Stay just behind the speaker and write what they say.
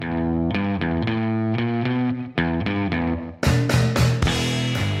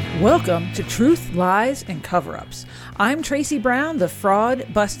Welcome to Truth, Lies, and Cover-Ups. I'm Tracy Brown, the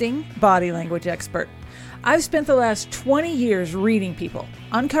fraud-busting body language expert. I've spent the last 20 years reading people,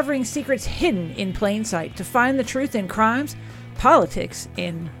 uncovering secrets hidden in plain sight to find the truth in crimes, politics,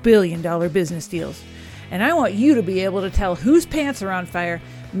 and billion-dollar business deals. And I want you to be able to tell whose pants are on fire,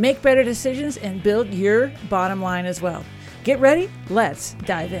 make better decisions, and build your bottom line as well. Get ready? Let's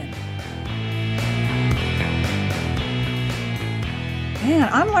dive in.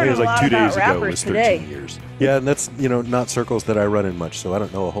 Man, I'm learning a lot about rappers today. Years. Yeah, and that's, not circles that I run in much, so I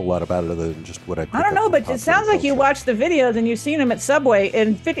don't know a whole lot about it other than just what I pick I don't know, but it sounds like you watched the videos and you've seen them at Subway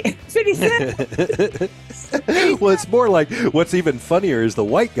and 50 Cent. Well, it's more like what's even funnier is the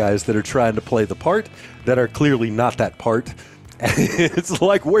white guys that are trying to play the part that are clearly not that part. It's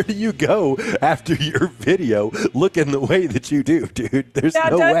like, where do you go after your video looking the way that you do, dude? There's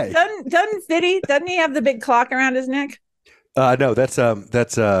no way. Doesn't he have the big clock around his neck? No, that's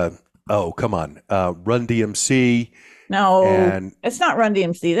oh, come on. Run DMC. No, it's not Run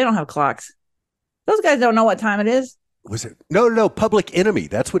DMC. They don't have clocks. Those guys don't know what time it is. Was it? No, Public Enemy.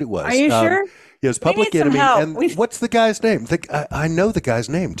 That's what it was. Are you sure? Yes, Public Enemy. And what's the guy's name? I know the guy's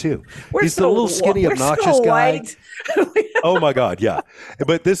name too. He's the little skinny, obnoxious guy. Oh my God, yeah.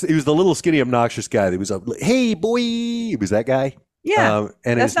 But he was the little skinny, obnoxious guy that was hey boy. He was that guy. Yeah,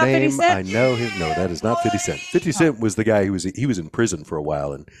 and his name, I know his. No, that is not 50 Cent. 50 Cent was the guy who was in prison for a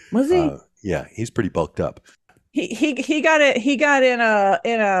while, and was he? Yeah, he's pretty bulked up. He got in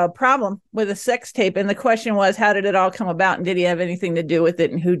a problem with a sex tape, and the question was, how did it all come about, and did he have anything to do with it,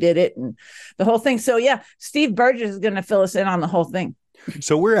 and who did it, and the whole thing. So yeah, Steve Burgess is going to fill us in on the whole thing.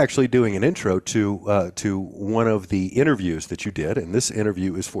 So we're actually doing an intro to one of the interviews that you did, and this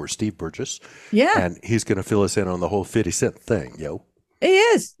interview is for Steve Burgess. Yeah, and he's going to fill us in on the whole 50 Cent thing, yo. He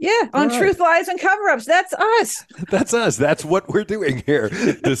is, yeah, on right. Truth, Lies, and Cover-Ups. That's us. That's us. That's what we're doing here,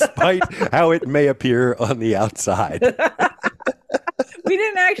 despite how it may appear on the outside. We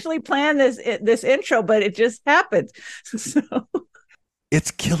didn't actually plan this intro, but it just happened. So. It's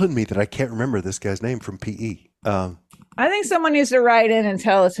killing me that I can't remember this guy's name from PE. I think someone needs to write in and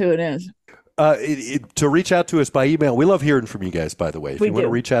tell us who it is. To reach out to us by email. We love hearing from you guys, by the way. If you want to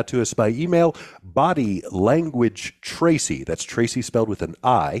reach out to us by email, Body Language Tracy, that's Tracy spelled with an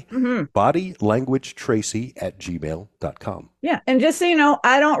I, bodylanguagetracy@gmail.com. Yeah, and just so you know,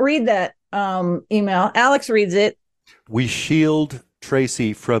 I don't read that email. Alex reads it. We shield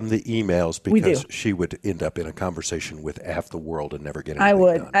Tracy from the emails because she would end up in a conversation with half the world and never get anything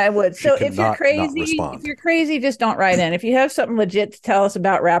done. I would. So if you're crazy, just don't write in. If you have something legit to tell us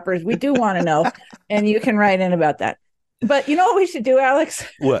about rappers, we do want to know, and you can write in about that. But you know what we should do, Alex?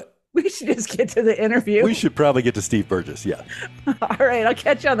 What? We should just get to the interview. We should probably get to Steve Burgess. Yeah. All right. I'll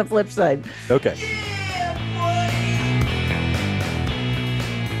catch you on the flip side. Okay.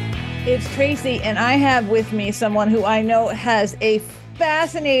 It's Tracy, and I have with me someone who I know has a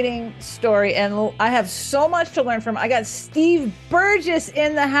fascinating story, and I have so much to learn from. I got Steve Burgess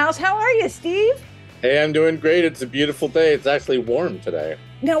in the house. How are you, Steve? Hey, I'm doing great. It's a beautiful day. It's actually warm today.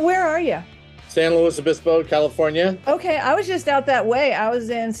 Now, where are you? San Luis Obispo, California. Okay, I was just out that way. I was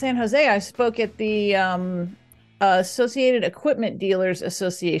in San Jose. I spoke at the Associated Equipment Dealers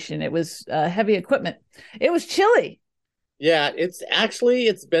Association. It was heavy equipment. It was chilly. Yeah, it's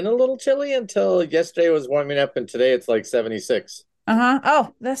been a little chilly until yesterday was warming up, and today it's like 76.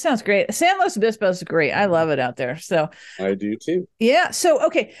 Oh, that sounds great. San Luis Obispo is great. I love it out there. So I do too. Yeah. So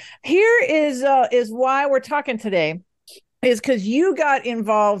okay, here is why we're talking today, is because you got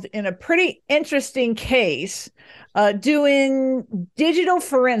involved in a pretty interesting case, doing digital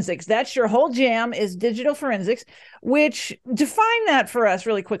forensics. That's your whole jam, is digital forensics. Which, define that for us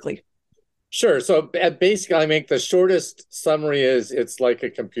really quickly. Sure. So basically, I make the shortest summary is it's like a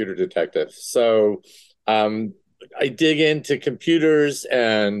computer detective. So I dig into computers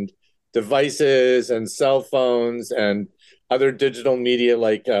and devices and cell phones and other digital media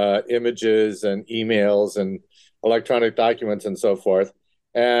like images and emails and electronic documents and so forth.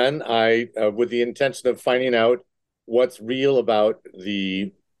 And I, with the intention of finding out what's real about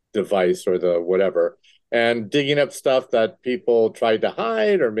the device or the whatever, and digging up stuff that people tried to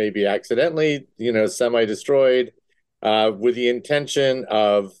hide or maybe accidentally, semi-destroyed, with the intention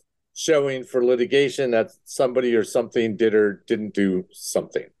of showing for litigation that somebody or something did or didn't do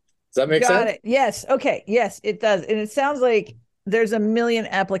something. Does that make sense? Got it. Yes. Okay. Yes, it does. And it sounds like there's a million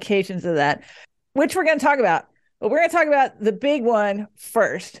applications of that, which we're going to talk about. But we're going to talk about the big one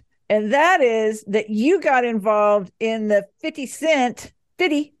first. And that is that you got involved in the 50 Cent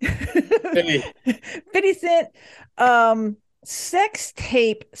sex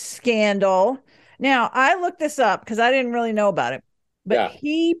tape scandal. Now, I looked this up because I didn't really know about it. but Yeah.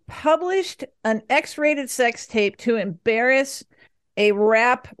 he published an X-rated sex tape to embarrass a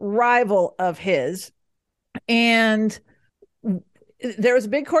rap rival of his. And there was a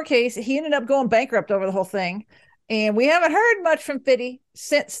big court case. He ended up going bankrupt over the whole thing. And we haven't heard much from Fitty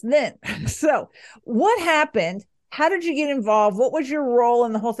since then. So, what happened? How did you get involved? What was your role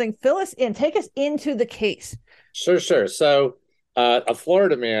in the whole thing? Fill us in. Take us into the case. Sure. So, a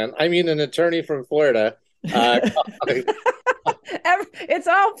Florida man, I mean, an attorney from Florida, It's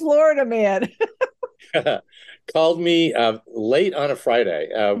all Florida, man. called me late on a Friday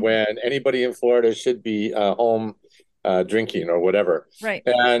when anybody in Florida should be home drinking or whatever. Right.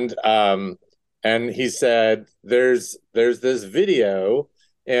 And he said, "There's this video,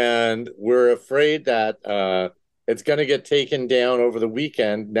 and we're afraid that it's going to get taken down over the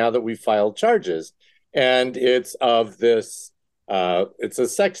weekend now that we filed charges, and it's of this. It's a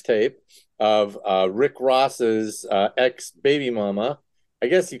sex tape of Rick Ross's ex baby mama." I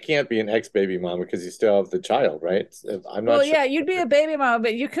guess you can't be an ex baby mama because you still have the child, right? I'm not Well, sure. yeah, you'd be a baby mama,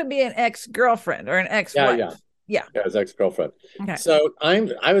 but you could be an ex-girlfriend or an ex-wife. Yeah, his ex-girlfriend. Okay. So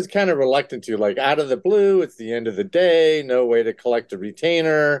I was kind of reluctant to, like, out of the blue, it's the end of the day, no way to collect a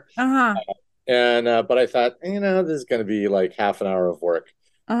retainer. Uh-huh. And but I thought, this is going to be like half an hour of work.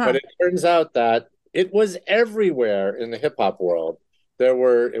 Uh-huh. But it turns out that it was everywhere in the hip hop world.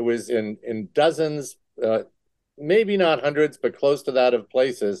 It was in dozens, maybe not hundreds, but close to that of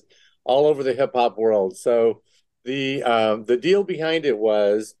places all over the hip hop world. So the deal behind it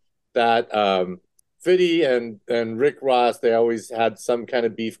was that Fitty and Rick Ross, they always had some kind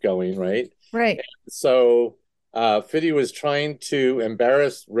of beef going, right? Right. So Fitty was trying to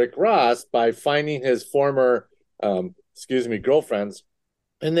embarrass Rick Ross by finding his former, girlfriends,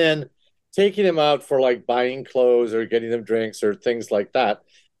 and then taking him out for like buying clothes or getting them drinks or things like that.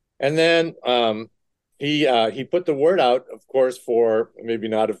 And then he put the word out, of course, for maybe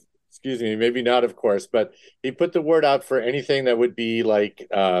not of course, but he put the word out for anything that would be like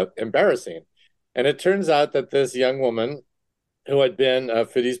embarrassing. And it turns out that this young woman who had been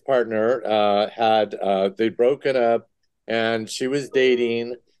Fiddy's partner they'd broken up, and she was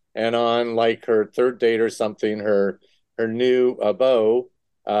dating, and on like her third date or something, her new beau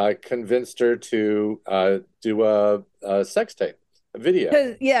convinced her to do a sex tape, a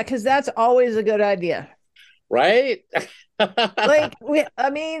video. Because that's always a good idea. Right? I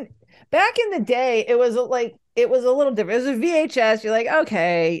mean, back in the day, it was a little different. It was a VHS. You're like,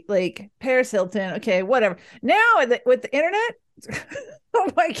 okay, like Paris Hilton, okay, whatever. Now with the internet, oh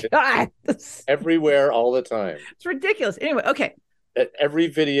my God, Everywhere, all the time. It's ridiculous. Anyway, okay. Every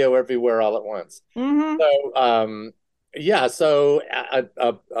video, everywhere, all at once. Mm-hmm. So,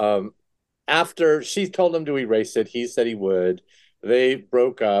 after she told him to erase it, he said he would. They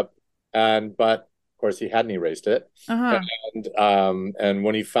broke up, but of course he hadn't erased it. Uh-huh. And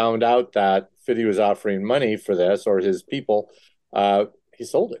when he found out that Fiddy was offering money for this, or his people, he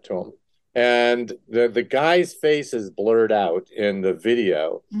sold it to him. And the guy's face is blurred out in the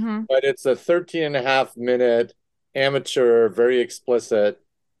video, Mm-hmm. but it's a 13 and a half minute amateur, very explicit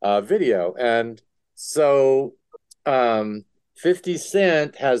video. And so 50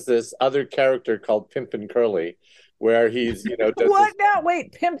 Cent has this other character called Pimpin' Curly, where he's, does What now?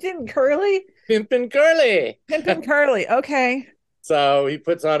 Wait, Pimpin' Curly? Pimpin' Curly. Pimpin' Curly. Okay. So he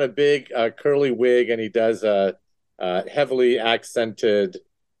puts on a big curly wig, and he does a heavily accented,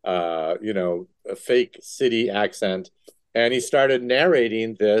 a fake city accent. And he started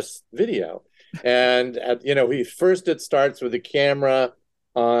narrating this video. And, it starts with the camera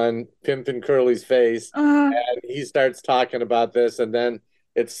on Pimpin' Curly's face. Uh-huh. And he starts talking about this. And then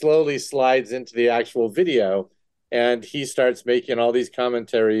it slowly slides into the actual video. And he starts making all these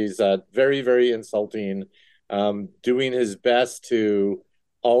commentaries, very, very insulting, doing his best to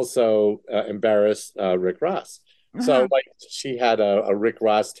also embarrass Rick Ross. Uh-huh. So, like, she had a Rick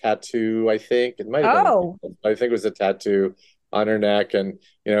Ross tattoo, I think. It might have been. I think it was a tattoo on her neck. And,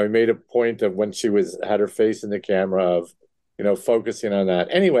 he made a point of when she had her face in the camera of, focusing on that.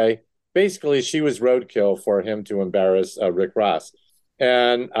 Anyway, basically, she was roadkill for him to embarrass Rick Ross.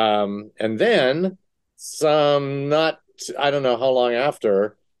 And then I don't know how long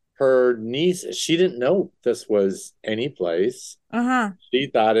after, her niece, she didn't know this was any place. Uh-huh. She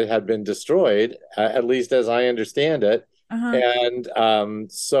thought it had been destroyed, at least as I understand it. Uh-huh.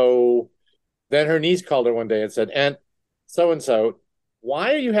 And so then her niece called her one day and said, "Aunt so-and-so,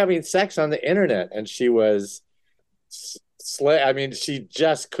 why are you having sex on the internet?" And she was, she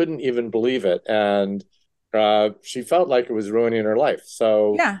just couldn't even believe it. And she felt like it was ruining her life.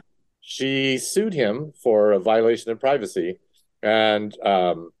 So yeah, she sued him for a violation of privacy. And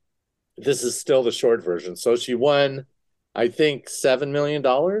this is still the short version. So she won I think $7 million,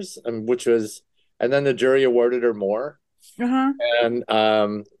 which was, and then the jury awarded her more. Uh-huh.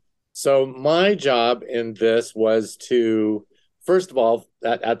 And so my job in this was to, first of all,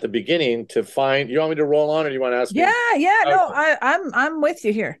 at the beginning, to find. You want me to roll on, or do you want to ask me? Yeah. Okay. No, I'm with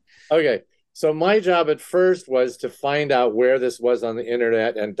you here. Okay. So my job at first was to find out where this was on the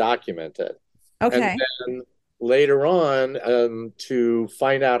internet and document it. And Okay. then later on, to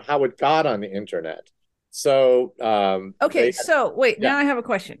find out how it got on the internet. So Okay, so wait, yeah, now I have a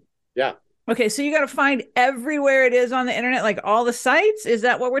question. yeah. Okay, so you got to find everywhere it is on the internet, like all the sites. Is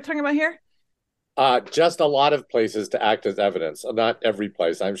that what we're talking about here? Just a lot of places to act as evidence. Not every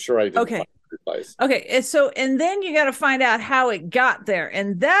place. I'm sure I didn't find Okay. every place. Okay, and then you got to find out how it got there,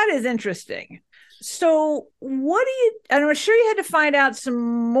 and that is interesting. So, and I'm sure you had to find out some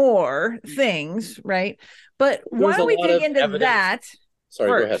more things, right? But There why was a don't we lot dig of into evidence. that Sorry,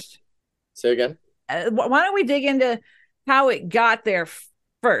 go ahead. first? Say again. Why don't we dig into how it got there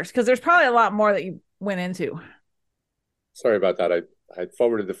first? Because there's probably a lot more that you went into. Sorry about that. I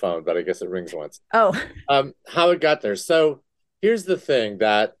forwarded the phone, but I guess it rings once. Oh, How it got there. So here's the thing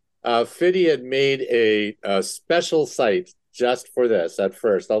that Fiddy had made a special site just for this at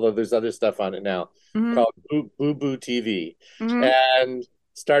first, although there's other stuff on it now, mm-hmm. called Boo Boo TV, Mm-hmm. and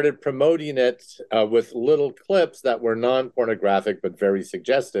started promoting it with little clips that were non-pornographic but very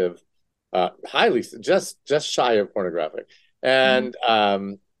suggestive, highly just shy of pornographic,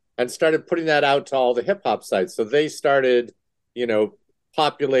 Mm-hmm. and started putting that out to all the hip hop sites. So they started, you know,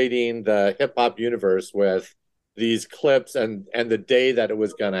 populating the hip hop universe with these clips and the day that it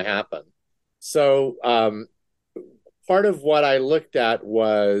was going to happen. So part of what I looked at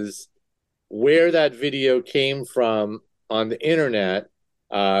was where that video came from on the internet.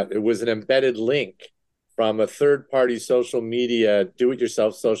 It was an embedded link from a third party social media, do it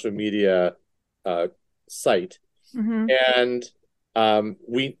yourself social media uh, site. Mm-hmm. And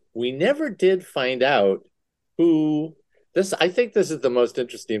we never did find out who this. I think this is the most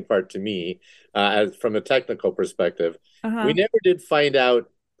interesting part to me, as from a technical perspective. We Uh-huh. never did find out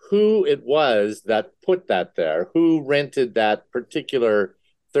who it was that put that there, who rented that particular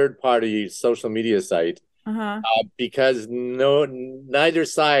third party social media site, Uh-huh. because neither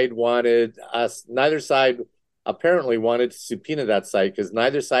side wanted us. Neither side apparently wanted to subpoena that site because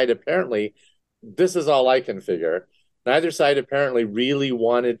neither side apparently. This is all I can figure. Neither side apparently really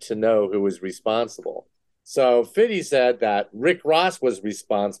wanted to know who was responsible. So Fiddy said that Rick Ross was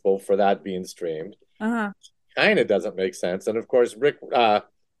responsible for that being streamed. Uh-huh. Kind of doesn't make sense. And of course, the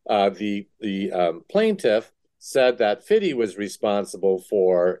plaintiff said that Fiddy was responsible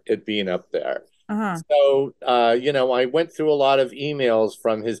for it being up there. Uh-huh. So, I went through a lot of emails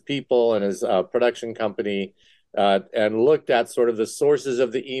from his people and his production company, and looked at sort of the sources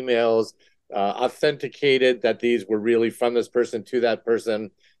of the emails, authenticated that these were really from this person to that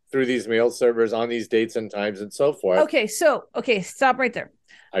person through these mail servers on these dates and times and so forth. Okay, stop right there.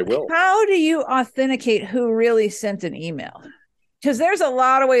 I will. How do you authenticate who really sent an email? Because there's a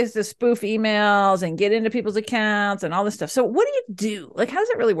lot of ways to spoof emails and get into people's accounts and all this stuff. So what do you do? Like, how does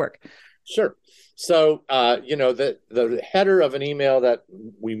it really work? Sure. So, the header of an email that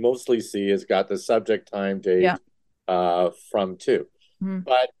we mostly see has got the subject, time, date, Yeah. from to. Mm-hmm.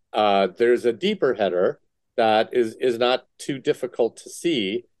 But there's a deeper header that is not too difficult to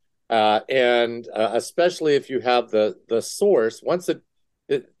see, and especially if you have the source.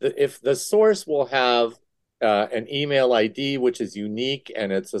 If the source will have an email ID which is unique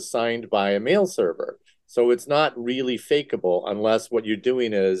and it's assigned by a mail server, so it's not really fakeable unless what you're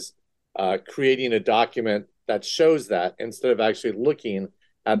doing is creating a document that shows that instead of actually looking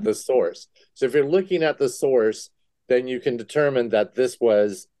at the source. So if you're looking at the source, then you can determine that this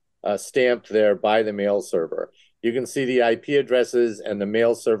was stamped there by the mail server. You can see the IP addresses and the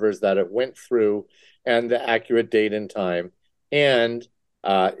mail servers that it went through and the accurate date and time. And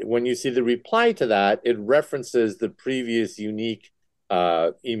when you see the reply to that, it references the previous unique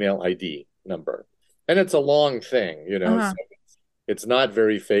email ID number. And it's a long thing, Uh-huh. so it's not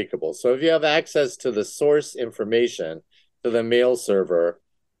very fakeable. So if you have access to the source information, to the mail server,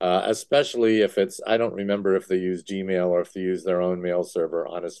 especially if it's, I don't remember if they use Gmail or if they use their own mail server,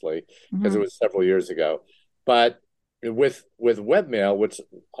 honestly, because it was several years ago. But with webmail, which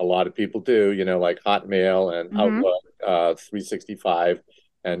a lot of people do, like Hotmail and Outlook, 365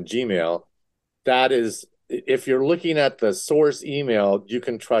 and Gmail, that is, if you're looking at the source email, you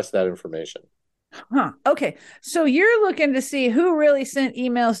can trust that information. Huh. Okay. So you're looking to see who really sent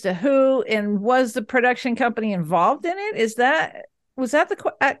emails to who, and was the production company involved in it? Was that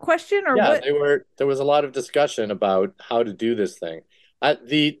the question, or Yeah, what? there was a lot of discussion about how to do this thing.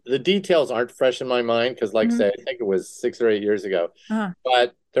 The details aren't fresh in my mind because, like I Mhm. say, I think it was 6 or 8 years ago. Uh-huh.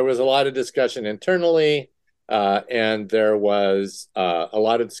 But there was a lot of discussion internally, and there was a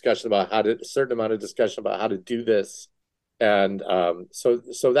lot of discussion about a certain amount of discussion about how to do this, and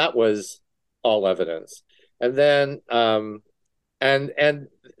so that was all evidence. And then and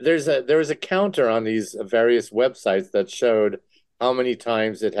there was a counter on these various websites that showed how many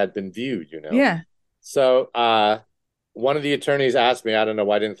times it had been viewed, you know. Yeah. So one of the attorneys asked me, I don't know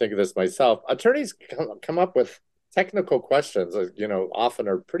why I didn't think of this myself. Attorneys come up with technical questions, you know, often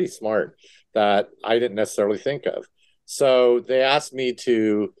are pretty smart that I didn't necessarily think of. So they asked me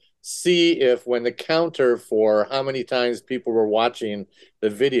to see if when the counter for how many times people were watching the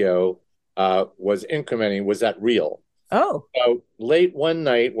video was incrementing, was that real? Oh. So late one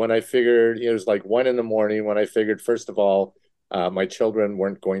night when I figured, you know, it was like 1 in the morning when I figured, first of all, my children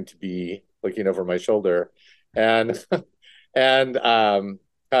weren't going to be looking over my shoulder. And and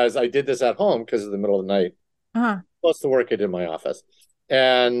because I did this at home because of the middle of the night, Uh-huh. plus the work I did in my office.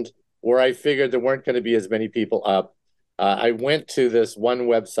 And where I figured there weren't going to be as many people up, I went to this one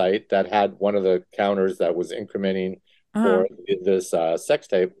website that had one of the counters that was incrementing Uh-huh. for this sex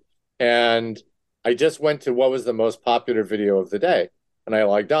tape. And I just went to what was the most popular video of the day. And I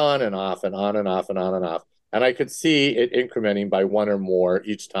logged on and off and on and off and on and off. And I could see it incrementing by one or more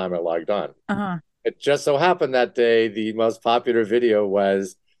each time I logged on. Uh-huh. It just so happened that day, the most popular video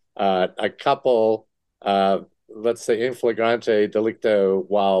was a couple, let's say, in flagrante delicto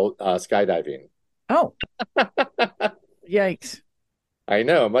while skydiving. Oh, yikes. I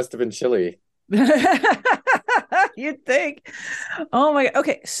know, it must have been chilly. You'd think. Oh my,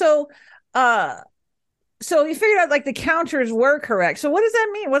 okay. Uh so you figured out like the counters were correct. So what does that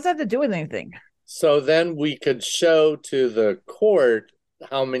mean? What's that to do with anything? So then we could show to the court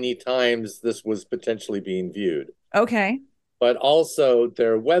how many times this was potentially being viewed. Okay. But also,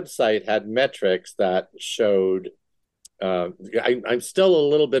 their website had metrics that showed. I'm still a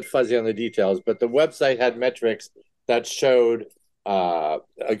little bit fuzzy on the details, but the website had metrics that showed.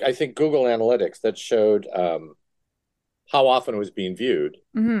 I think Google Analytics that showed how often it was being viewed,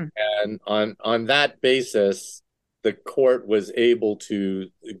 Mm-hmm. and on that basis, the court was able to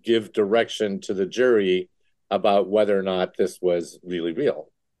give direction to the jury about whether or not this was really real.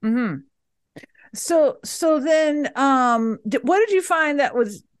 Mm-hmm. So then what did you find that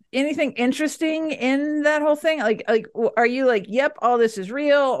was anything interesting in that whole thing? Are you like, yep, all this is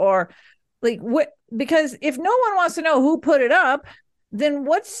real, or like what? Because if no one wants to know who put it up, then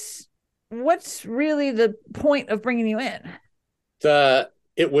what's really the point of bringing you in?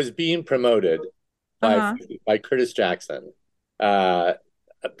 It was being promoted by Uh-huh. by Curtis Jackson, uh,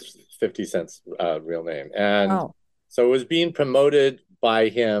 50 Cent's real name, and Oh. so it was being promoted by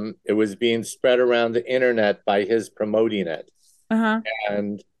him. It was being spread around the internet by his promoting it, Uh-huh.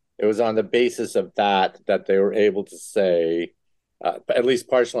 and it was on the basis of that they were able to say, at least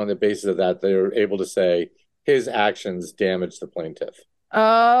partially on the basis of that, they were able to say his actions damaged the plaintiff.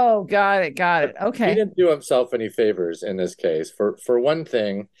 Oh, got it. Got it. He Okay. didn't do himself any favors in this case. For one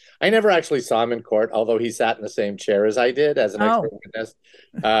thing, I never actually saw him in court, although he sat in the same chair as I did as an expert Oh, witness.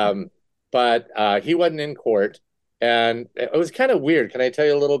 Um, but he wasn't in court, and it was kind of weird. Can I tell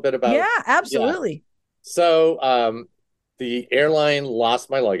you a little bit yeah, about? Yeah. absolutely. So the airline lost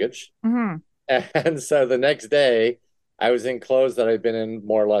my luggage, Mm-hmm. and so the next day I was in clothes that I'd been in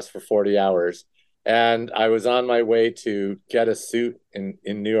more or less for 40 hours. And I was on my way to get a suit in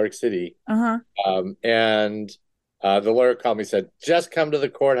New York City, Uh-huh. and the lawyer called me and said, just come to the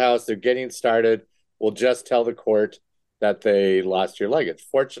courthouse. They're getting started. We'll just tell the court that they lost your luggage.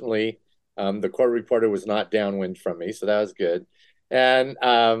 Fortunately, the court reporter was not downwind from me, so that was good. And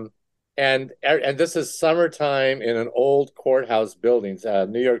and this is summertime in an old courthouse building,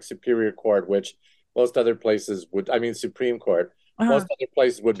 New York Superior Court, which most other places would, I mean, Supreme Court. Uh-huh. Most other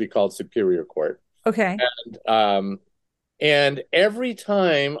places would be called Superior Court. Okay. Um, and every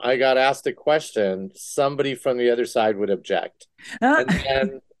time I got asked a question, somebody from the other side would object. Uh, And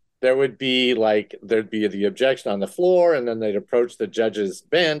then there'd be the objection on the floor, and then they'd approach the judge's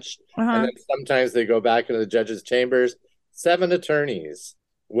bench. And uh-huh. then sometimes they go back into the judge's chambers. 7 attorneys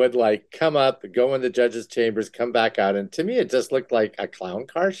would like come up, go in the judge's chambers, come back out. And to me, it just looked like a clown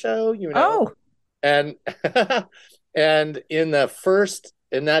car show, you know? Oh, And and in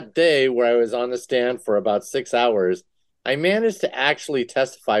that day where I was on the stand for about 6 hours, I managed to actually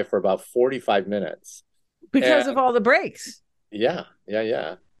testify for about 45 minutes. because And of all the breaks. yeah, yeah,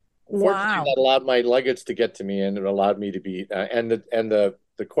 yeah. Fortunately, Wow. that allowed my luggage to get to me, and it allowed me to be and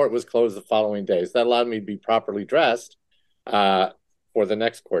the court was closed the following day. So that allowed me to be properly dressed uh, for the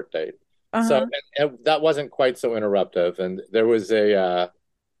next court date. So Uh-huh. and that wasn't quite so interruptive. And there was a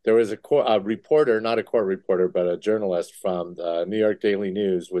reporter, not a court reporter, but a journalist from the New York Daily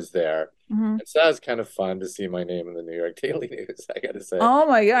News was there. Hmm. And so that was kind of fun to see my name in the New York Daily News, I got to say. Oh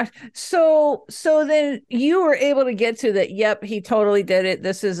my gosh. So then you were able to get to that, yep, he totally did it.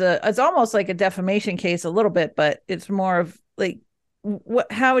 This is it's almost like a defamation case a little bit, but it's more of like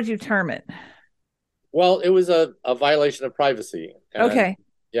what how would you term it? Well, it was a violation of privacy. And Okay.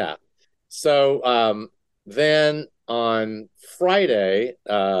 yeah. So then on Friday,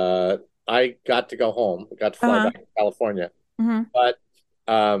 I got to go home, got to fly Uh-huh. back to California. Hmm. But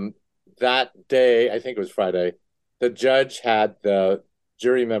um, that day, I think it was Friday, the judge had the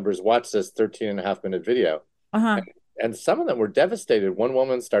jury members watch this 13 and a half minute video. Uh-huh. And some of them were devastated. One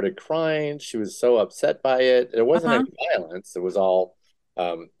woman started crying. She was so upset by it. There wasn't Uh-huh. any violence. It was all,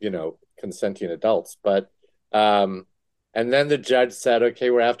 consenting adults. But, um, and then the judge said, okay,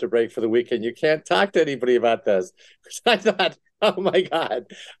 we're after break for the weekend. You can't talk to anybody about this. Which I thought, oh my God,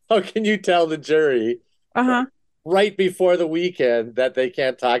 how can you tell the jury Uh-huh. right before the weekend that they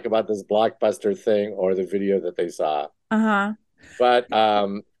can't talk about this blockbuster thing or the video that they saw? Uh-huh. But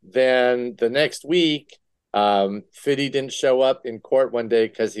then the next week, Fiddy didn't show up in court one day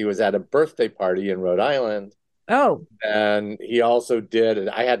because he was at a birthday party in Rhode Island. Oh. And he also did, and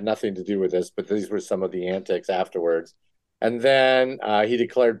I had nothing to do with this, but these were some of the antics afterwards. And then he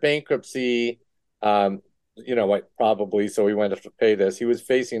declared bankruptcy, what, probably, so he went to pay this. He was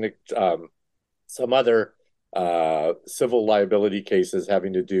facing some other civil liability cases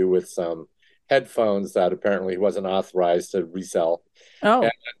having to do with some headphones that apparently he wasn't authorized to resell, and, Oh.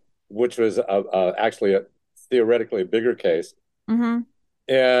 which was actually theoretically a bigger case. Mm-hmm.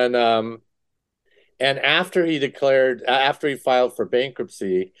 And after he filed for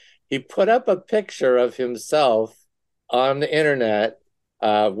bankruptcy, he put up a picture of himself on the internet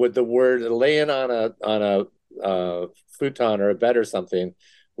with the word laying on a futon or a bed or something,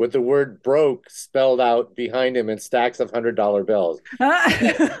 with the word broke spelled out behind him in stacks of $100 bills.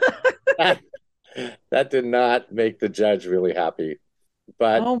 That, that did not make the judge really happy.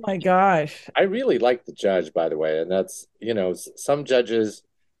 But Oh my gosh. I really like the judge, by the way, and that's, some judges.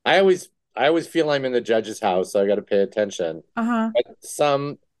 I always feel I'm in the judge's house, so I got to pay attention. Uh-huh. But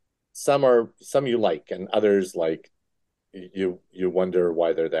some you like, and others like you wonder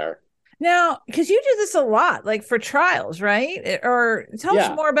why they're there. Now, because you do this a lot, like for trials, right? Or tell us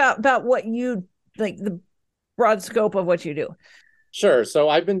Yeah, more about what you like the broad scope of what you do. sure. So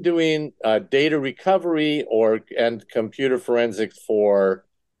I've been doing data recovery and computer forensics for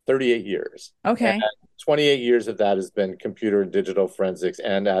 38 years. And Okay. 28 years of that has been computer and digital forensics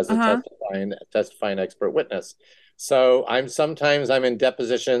and as a Uh-huh. testifying expert witness. So I'm in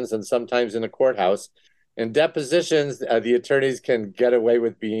depositions and sometimes in the courthouse. In depositions, the attorneys can get away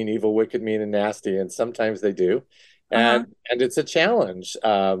with being evil, wicked, mean, and nasty, and sometimes they do. Uh-huh. And it's a challenge.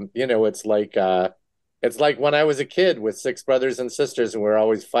 It's like when I was a kid with six brothers and sisters and we are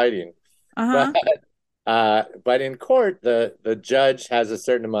always fighting. But Uh-huh. but in court, the judge has a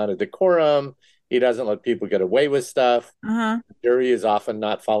certain amount of decorum. He doesn't let people get away with stuff. Uh-huh. The jury is often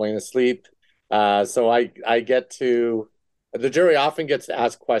not falling asleep. So I get to the jury often gets to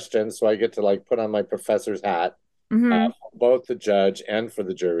ask questions, so I get to like put on my professor's hat, Mm-hmm. for both the judge and for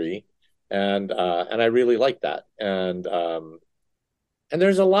the jury, and I really like that. And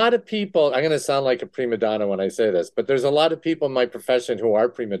there's a lot of people. I'm going to sound like a prima donna when I say this, but there's a lot of people in my profession who are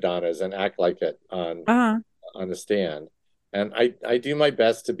prima donnas and act like it Uh-huh. on the stand. And I do my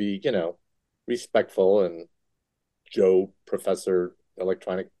best to be, respectful and Joe Professor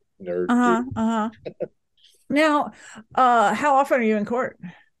Electronic Nerd Uh-huh. dude. Uh-huh. Now, how often are you in court?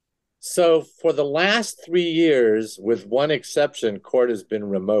 So for the last 3 years, with one exception, court has been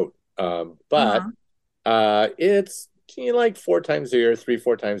remote. But Uh-huh. it's like 4 times a year, 3,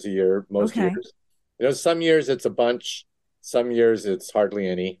 4 times a year, most Okay. years. Some years it's a bunch, some years it's hardly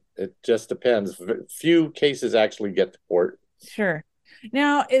any. It just depends. Few cases actually get to court. Sure.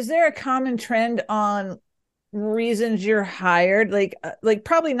 Now, is there a common trend on reasons you're hired? Like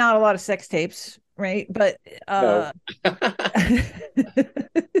probably not a lot of sex tapes, right? But No.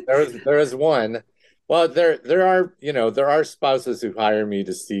 There is one. Well, there are spouses who hire me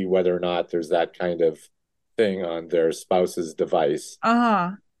to see whether or not there's that kind of thing on their spouse's device.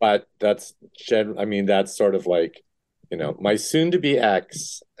 uh-huh. But I mean, that's sort of like, my soon-to-be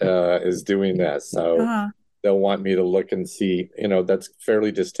ex is doing this, so Uh-huh. they'll want me to look and see. That's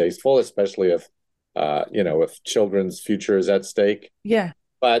fairly distasteful, especially if children's future is at stake. Yeah.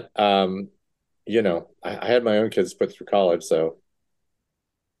 But I had my own kids put through college, so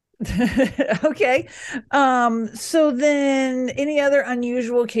Okay. So then any other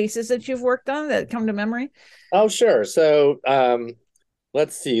unusual cases that you've worked on that come to memory? Oh, sure. So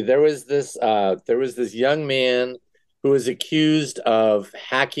let's see. There was this young man who was accused of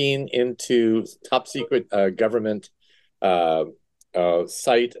hacking into top secret government uh,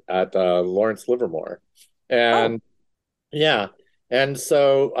 site at Lawrence Livermore, Oh. and yeah, and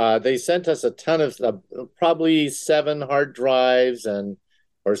so they sent us a ton of probably seven hard drives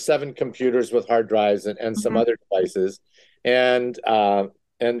or seven computers with hard drives and some Mhm. other devices, and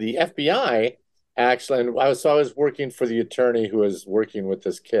the FBI actually, and I was working for the attorney who was working with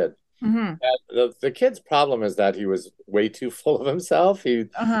this kid. Mhm. And the kid's problem is that he was way too full of himself.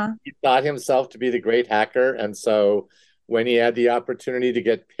 Uh-huh. He thought himself to be the great hacker, and so when he had the opportunity to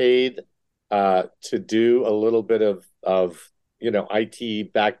get paid to do a little bit of IT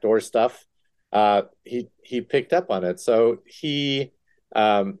backdoor stuff, he picked up on it. So he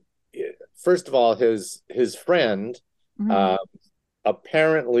um, first of all, his friend Mhm. uh,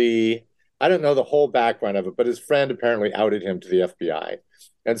 apparently, I don't know the whole background of it, but his friend apparently outed him to the FBI.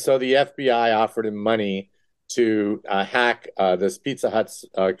 And so the FBI offered him money to hack this Pizza Hut's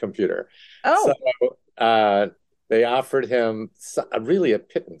computer. So Oh. uh, they offered him really a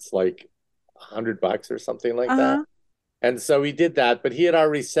pittance, like $100 or something like that. Uh-huh. And so he did that, but he had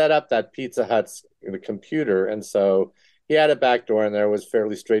already set up that Pizza Hut's the computer, and so he had a back door in there. It was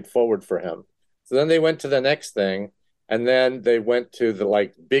fairly straightforward for him. So then they went to the next thing, and then they went to the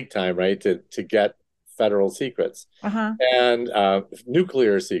like big time, right, to get federal secrets Uh-huh. and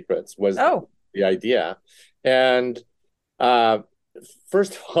nuclear secrets was Oh. the idea. And uh,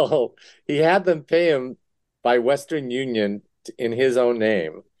 first of all, he had them pay him by Western Union in his own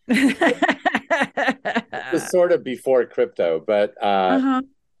name. This was sort of before crypto, but Uh-huh.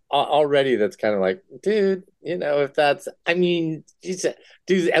 already that's kind of like, dude, if that's, I mean,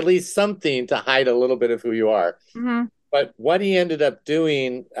 do at least something to hide a little bit of who you are. Mhm. But what he ended up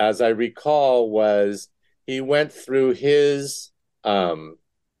doing, as I recall, was he went through his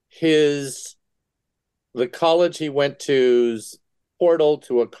the college he went to's portal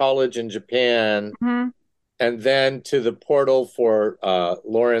to a college in Japan, Mhm. and then to the portal for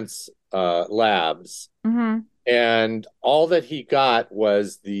Lawrence Labs. Mhm. And all that he got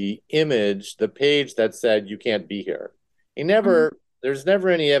was the image, the page that said, "You can't be here." He Mhm. never, there's never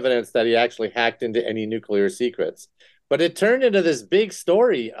any evidence that he actually hacked into any nuclear secrets. But it turned into this big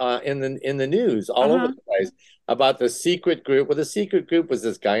story in the news all over Uh-huh. the place about the secret group. Well, the secret group was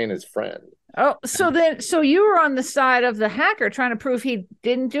this guy and his friend. Oh, so you were on the side of the hacker trying to prove he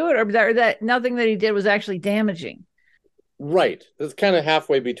didn't do it, or that nothing that he did was actually damaging. Right. It's kind of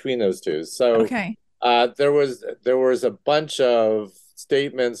halfway between those two. So Okay. there was a bunch of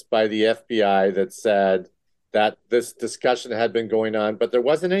statements by the FBI that said that this discussion had been going on, but there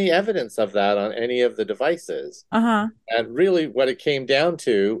wasn't any evidence of that on any of the devices. Uh-huh. And really, what it came down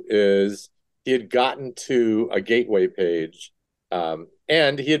to is he had gotten to a gateway page,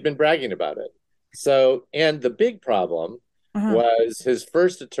 and he had been bragging about it. So, and the big problem Uh-huh. was his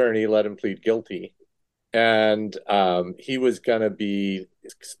first attorney let him plead guilty, and he was going to be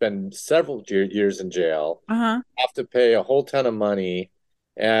spend several years in jail, Uh-huh. have to pay a whole ton of money,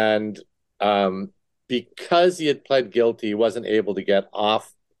 and um, because he had pled guilty, he wasn't able to get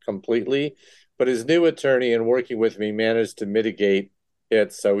off completely. But his new attorney, in working with me, managed to mitigate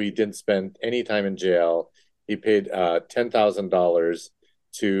it so he didn't spend any time in jail. He paid $10,000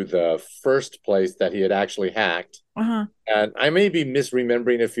 to the first place that he had actually hacked, Uh-huh. and I may be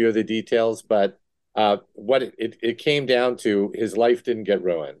misremembering a few of the details, but what it came down to, his life didn't get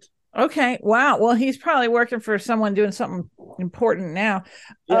ruined. Okay. Wow. Well, he's probably working for someone doing something important now.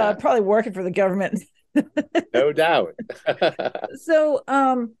 Yeah, Probably working for the government. no doubt. So,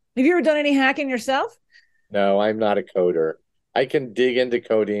 have you ever done any hacking yourself? No, I'm not a coder. I can dig into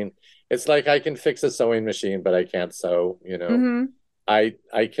coding. It's like I can fix a sewing machine, but I can't sew, you know. Mm-hmm.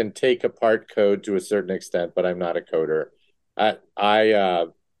 I can take apart code to a certain extent, but I'm not a coder. I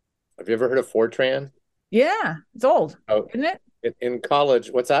have you ever heard of Fortran? Yeah, it's old, Oh, isn't it? in college,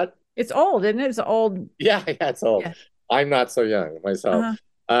 what's that? It's old, isn't it? It's old. Yeah, yeah, it's old. Yeah. I'm not so young myself.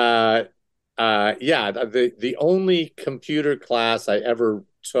 Uh-huh. Uh, yeah, the only computer class I ever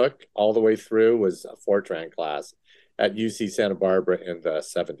took all the way through was a Fortran class at UC Santa Barbara in the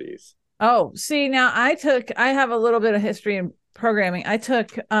 70s. Oh, see, now I have a little bit of history in programming. I took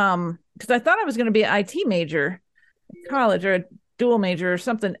because I thought I was going to be an IT major in college or a dual major or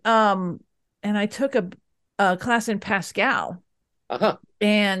something. And I took a class in Pascal, Uh-huh.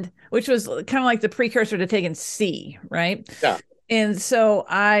 and which was kind of like the precursor to taking C, right? Yeah. And so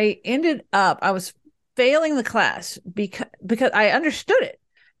I was failing the class because I understood it.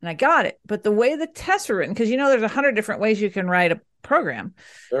 and I got it. But the way the tests were written, because there's 100 different ways you can write a program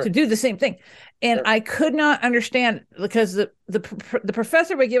to do the same thing, and I could not understand, because the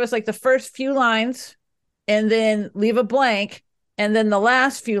professor would give us like the first few lines and then leave a blank, and then the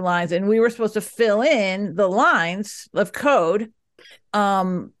last few lines, and we were supposed to fill in the lines of code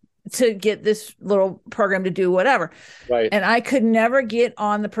to get this little program to do whatever. Right. And I could never get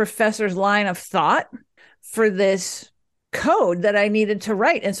on the professor's line of thought for this code that I needed to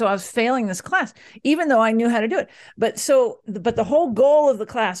write. And so I was failing this class, even though I knew how to do it. But the whole goal of the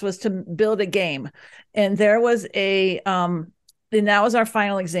class was to build a game. And there was and that was our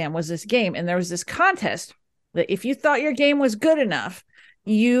final exam, was this game. And there was this contest that if you thought your game was good enough,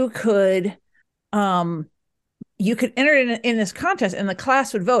 you could enter in this contest, and the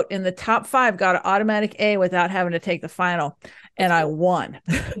class would vote, and the top 5 got an automatic A without having to take the final. And I won.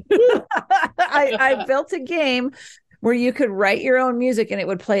 I built a game where you could write your own music and it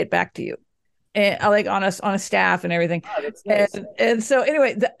would play it back to you, and like on a staff and everything. Oh, that's nice. And so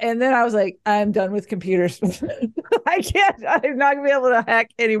anyway, and then I was like, I'm done with computers. I'm not gonna be able to hack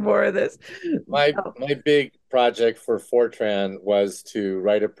any more of this. My big project for Fortran was to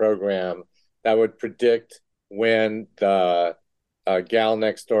write a program that would predict when the gal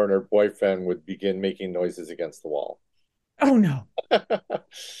next door and her boyfriend would begin making noises against the wall. Oh no.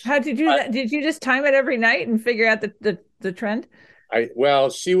 How did you do that? Did you just time it every night and figure out the trend?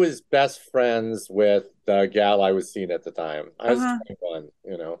 Well, she was best friends with the gal I was seeing at the time. I was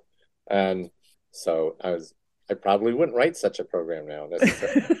 21, and so I probably wouldn't write such a program now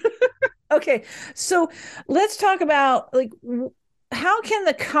necessarily. Okay, so let's talk about, like, how can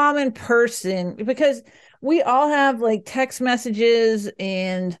the common person, because we all have like text messages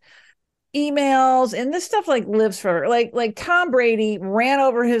and emails, and this stuff like lives forever. Like Tom Brady ran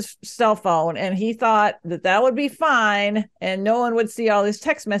over his cell phone, and he thought that would be fine, and no one would see all these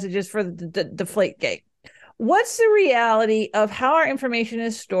text messages for the Deflategate. What's the reality of how our information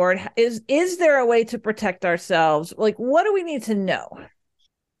is stored? Is there a way to protect ourselves? Like, what do we need to know?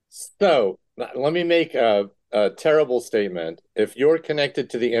 So let me make a terrible statement. If you're connected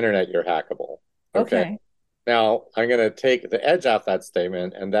to the internet, you're hackable. Okay. Now, I'm going to take the edge off that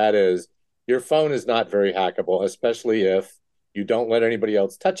statement, and that is, your phone is not very hackable, especially if you don't let anybody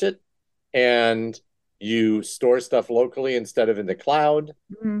else touch it, and you store stuff locally instead of in the cloud,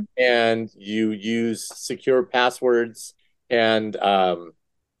 and you use secure passwords, and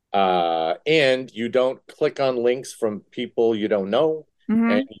you don't click on links from people you don't know,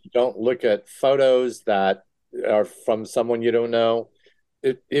 and you don't look at photos that are from someone you don't know.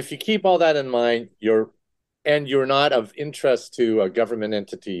 If you keep all that in mind, you're not of interest to a government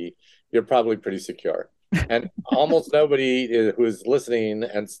entity, you're probably pretty secure. And almost nobody who's listening,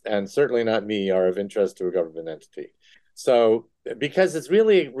 and certainly not me, are of interest to a government entity. So, because it's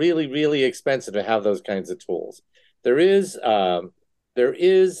really, really, really expensive to have those kinds of tools. There is a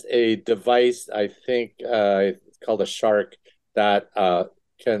device, I think it's called a Shark, that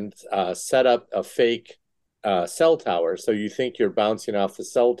can set up a fake cell tower. So you think you're bouncing off the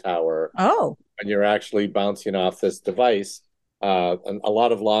cell tower. Oh. And you're actually bouncing off this device. And a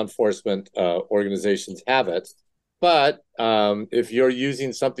lot of law enforcement organizations have it. But if you're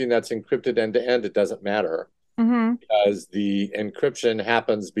using something that's encrypted end to end, it doesn't matter, because the encryption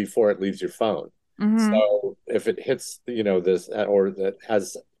happens before it leaves your phone. So if it hits, this, or that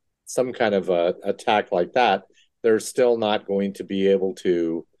has some kind of attack like that, they're still not going to be able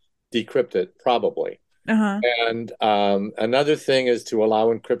to decrypt it, probably. And another thing is to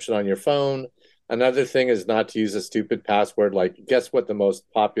allow encryption on your phone. Another thing is not to use a stupid password. Like, guess what the most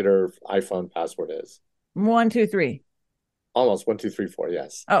popular iPhone password is? 1, 2, 3. Almost 1, 2, 3, 4.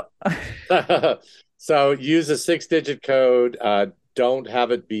 Yes. Oh. So use a 6-digit code. Don't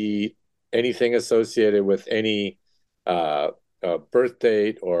have it be anything associated with any birth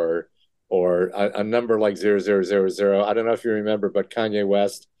date or a number like 0000. I don't know if you remember, but Kanye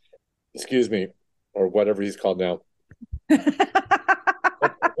West, excuse me, or whatever he's called now.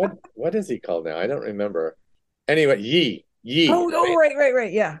 What is he called now? I don't remember. Anyway, Yee. Oh,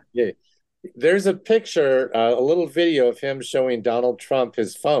 right. Yeah. There's a picture, a little video of him showing Donald Trump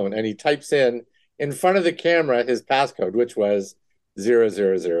his phone, and he types in front of the camera his passcode, which was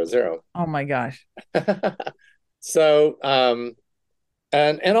 0000. Oh my gosh. So,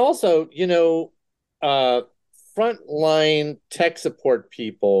 and also, frontline tech support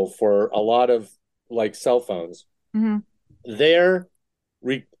people for a lot of like cell phones,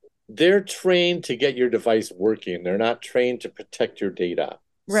 they're trained to get your device working. They're not trained to protect your data.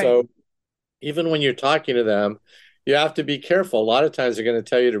 Right. So even when you're talking to them, you have to be careful. A lot of times they're going to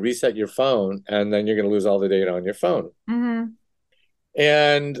tell you to reset your phone, and then you're going to lose all the data on your phone.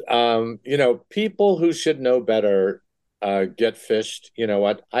 And people who should know better get fished. You know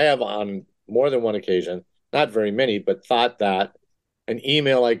what? I have on more than one occasion, not very many, but thought that an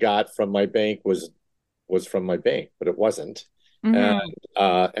email I got from my bank was from my bank, but it wasn't. And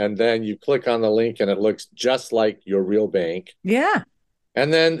Hmm. and then you click on the link and it looks just like your real bank. Yeah.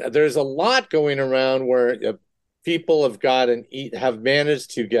 And then there's a lot going around where people have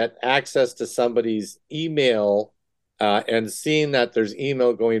managed to get access to somebody's email and seeing that there's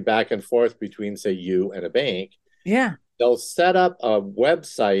email going back and forth between, say, you and a bank. Yeah. They'll set up a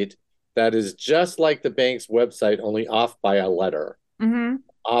website that is just like the bank's website, only off by a letter, Hmm.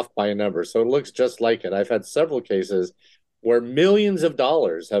 off by a number. So it looks just like it. I've had several cases where millions of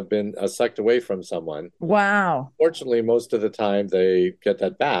dollars have been sucked away from someone. Wow. Fortunately, most of the time they get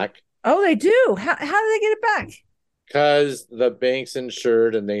that back Oh, they do. How do they get it back? because the bank's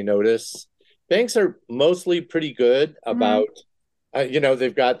insured and they notice. Banks are mostly pretty good Hmm. about,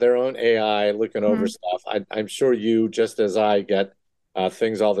 they've got their own AI looking over Hmm. stuff. I'm sure you, just as I, get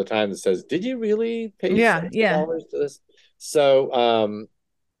things all the time that says, "Did you really pay Yeah. cents of Yeah. dollars to this?" So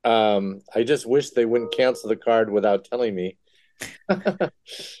I just wish they wouldn't cancel the card without telling me.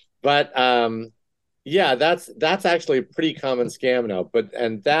 But yeah, that's actually a pretty common scam now.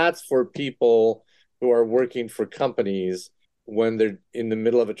 And that's for people who are working for companies when they're in the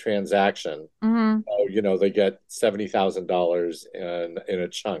middle of a transaction. Hmm. So, they get $70,000 in a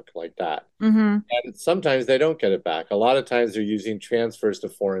chunk like that. Hmm. And sometimes they don't get it back. A lot of times they're using transfers to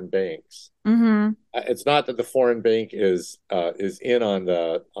foreign banks. Hmm. It's not that the foreign bank is in on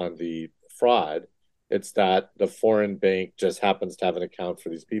the fraud. It's that the foreign bank just happens to have an account for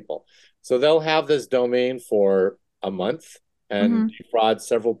these people. So they'll have this domain for a month and Hmm. defraud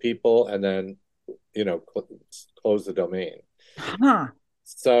several people, and then close the domain. Huh.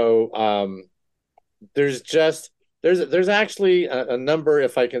 So there's just there's actually a number,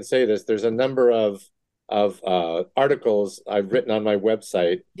 if I can say this, there's a number of articles I've written on my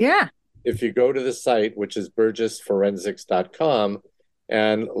website. Yeah. If you go to the site, which is burgessforensics.com,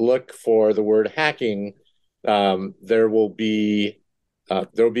 and look for the word hacking, there will be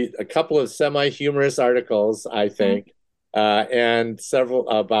a couple of semi-humorous articles, I think, and several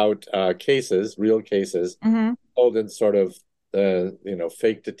about cases, real cases, Hmm. told in sort of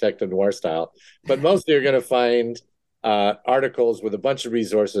fake detective noir style. But mostly you're going to find articles with a bunch of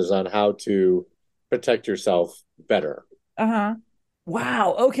resources on how to protect yourself better. Uh-huh.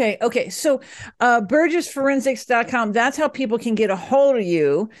 Wow. Okay. Okay. So burgessforensics.com, that's how people can get a hold of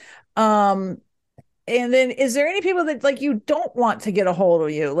you. Um, and then is there any people that like you don't want to get a hold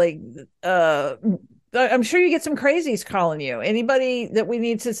of you? Like I'm sure you get some crazies calling you. Anybody that we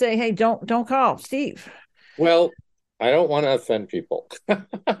need to say, hey, don't call Steve. Well, I don't want to offend people.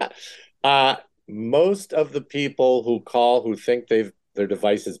 uh, Most of the people who call who think their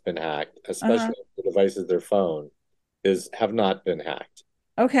device has been hacked, Uh-huh. especially if the device is their phone, is have not been hacked.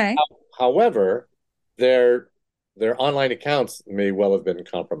 Okay. However, their their online accounts may well have been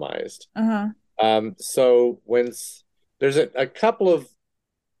compromised. Uh-huh. So there's a couple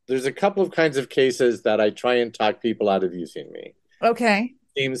of kinds of cases that I try and talk people out of using me. Okay.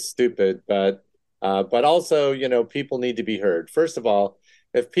 Seems stupid, but also, people need to be heard. First of all,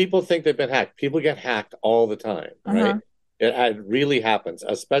 if people think they've been hacked, people get hacked all the time, right? Uh-huh. It really happens,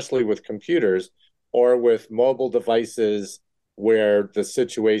 especially with computers or with mobile devices where the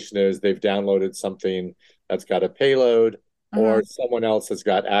situation is they've downloaded something that's got a payload Uh-huh. or someone else has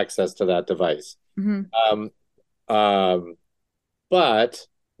got access to that device. Hmm. Um, um, but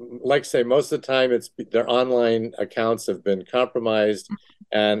like I say, most of the time it's their online accounts have been compromised,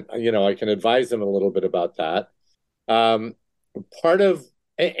 and I can advise them a little bit about that. Um, Part of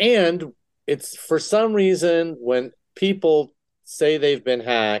and it's for some reason when people say they've been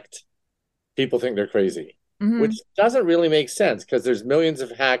hacked, people think they're crazy, which Hmm. doesn't really make sense because there's millions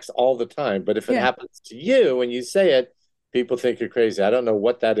of hacks all the time. But if it Yeah. happens to you and you say it, people think you're crazy. I don't know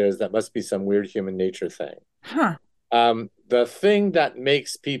what that is. That must be some weird human nature thing. Huh. The thing that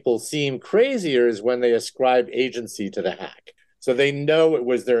makes people seem crazier is when they ascribe agency to the hack. So they know it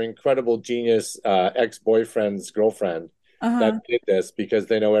was their incredible genius ex-boyfriend's girlfriend that Uh-huh. did this because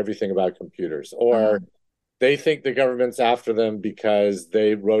they know everything about computers. Uh-huh. Or they think the government's after them because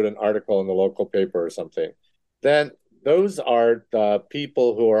they wrote an article in the local paper or something. Then those are the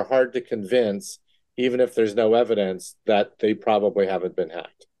people who are hard to convince, even if there's no evidence that they probably haven't been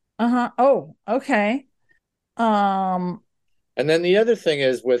hacked. Uh-huh. Oh, okay. Um, And then the other thing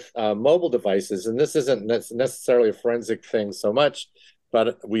is with mobile devices, and this isn't necessarily a forensic thing so much,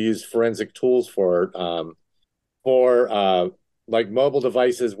 but we use forensic tools for like mobile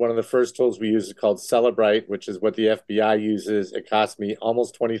devices, one of the first tools we use is called Celebrite, which is what the FBI uses. It cost me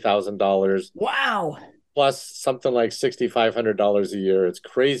almost $20,000. Wow. Plus something like $6,500 a year. It's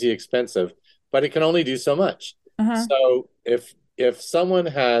crazy expensive, but it can only do so much. So if someone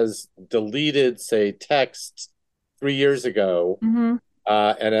has deleted, say, text 3 years ago,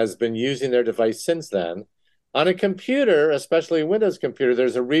 and has been using their device since then, on a computer, especially a Windows computer,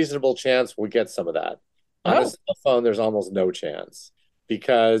 there's a reasonable chance we'll get some of that. On a cell phone, there's almost no chance,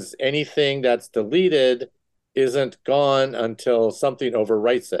 because anything that's deleted isn't gone until something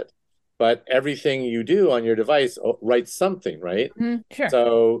overwrites it. But everything you do on your device writes something, right? Sure.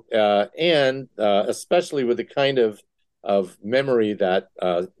 So, especially with the kind of memory that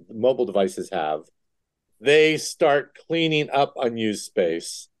mobile devices have, they start cleaning up unused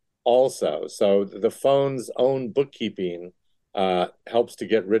space also. So the phone's own bookkeeping helps to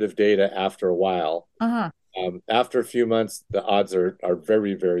get rid of data after a while. After a few months, the odds are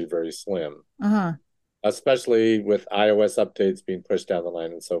very, very, very slim. Especially with iOS updates being pushed down the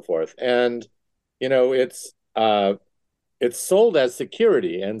line and so forth. And, it's sold as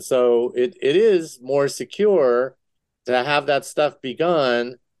security. And so it is more secure to have that stuff be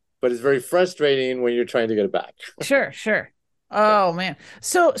gone, but it's very frustrating when you're trying to get it back. Sure. Oh, man.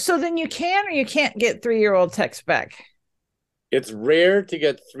 So then you can or you can't get 3-year-old text back? It's rare to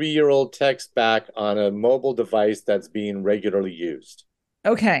get 3-year-old text back on a mobile device that's being regularly used.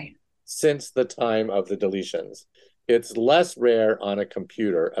 Okay. Since the time of the deletions. It's less rare on a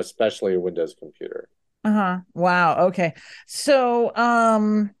computer, especially a Windows computer. Wow. Okay. So,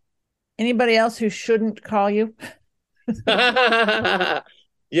 anybody else who shouldn't call you?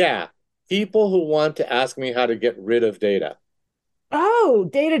 Yeah. People who want to ask me how to get rid of data. Oh,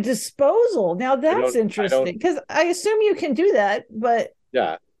 data disposal. Now that's interesting, because I assume you can do that, but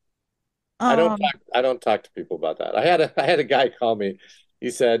yeah. I don't talk to people about that. I had a guy call me. He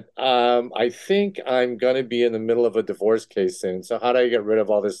said, I think I'm going to be in the middle of a divorce case soon. So how do I get rid of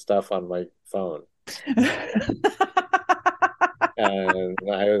all this stuff on my phone? And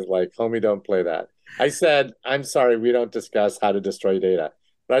I was like, homie, don't play that. I said, I'm sorry, we don't discuss how to destroy data.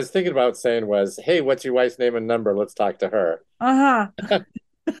 What I was thinking about saying was, hey, what's your wife's name and number? Let's talk to her. Oh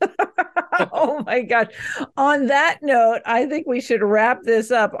my God. On that note, I think we should wrap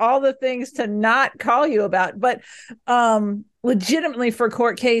this up. All the things to not call you about, but legitimately for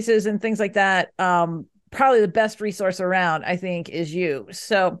court cases and things like that, probably the best resource around, I think, is you.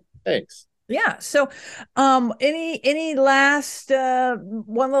 So thanks. Yeah. So any last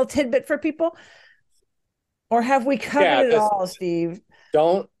one little tidbit for people? Or have we covered it all, Steve?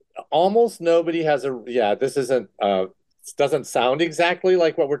 Almost nobody has this isn't doesn't sound exactly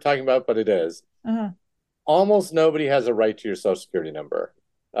like what we're talking about, but it is. Almost nobody has a right to your Social Security number.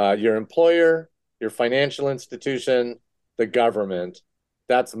 Your employer, your financial institution, the government,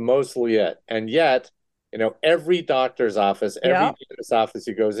 that's mostly it. And yet, every doctor's office, every dentist's office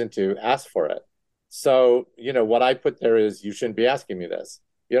he goes into asks for it. So, what I put there is, you shouldn't be asking me this.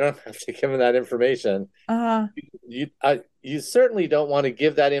 You don't have to give them that information. You certainly don't want to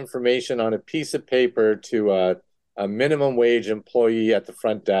give that information on a piece of paper to a minimum wage employee at the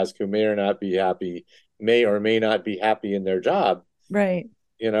front desk who may or may not be happy in their job. Right.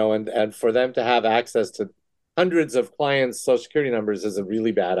 And for them to have access to hundreds of clients' Social Security numbers is a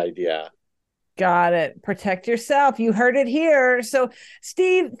really bad idea. Got it. Protect yourself. You heard it here. So,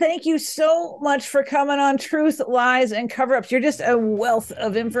 Steve, thank you so much for coming on Truth, Lies, and Cover-Ups. You're just a wealth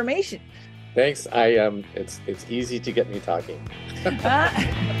of information. Thanks. It's easy to get me talking.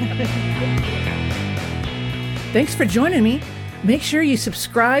 Thanks for joining me. Make sure you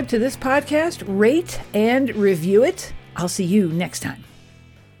subscribe to this podcast, rate and review it. I'll see you next time.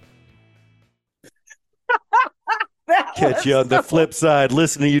 Catch you on the flip side.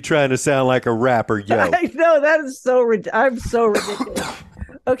 Listen to you trying to sound like a rapper, yo. I know, that is so I'm so ridiculous.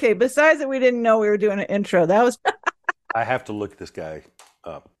 Okay, besides that, we didn't know we were doing an intro. That was. I have to look this guy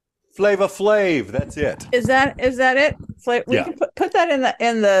up. Flava Flav. That's it. Is that it? We can put that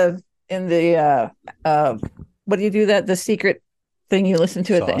in the what do you do that? The secret thing you listen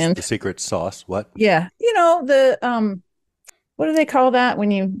to sauce, at the end. The secret sauce. What? Yeah, what do they call that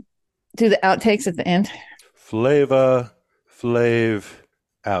when you do the outtakes at the end? Flava Flav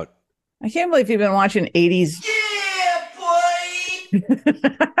out. I can't believe you've been watching 80s. Yeah, boy.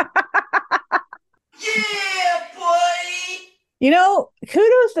 Yeah, boy.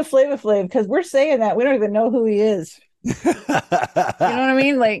 Kudos to Flava Flav, because we're saying that. We don't even know who he is. You know what I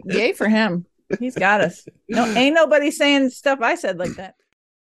mean? Like, yay for him. He's got us. No, ain't nobody saying stuff I said like that.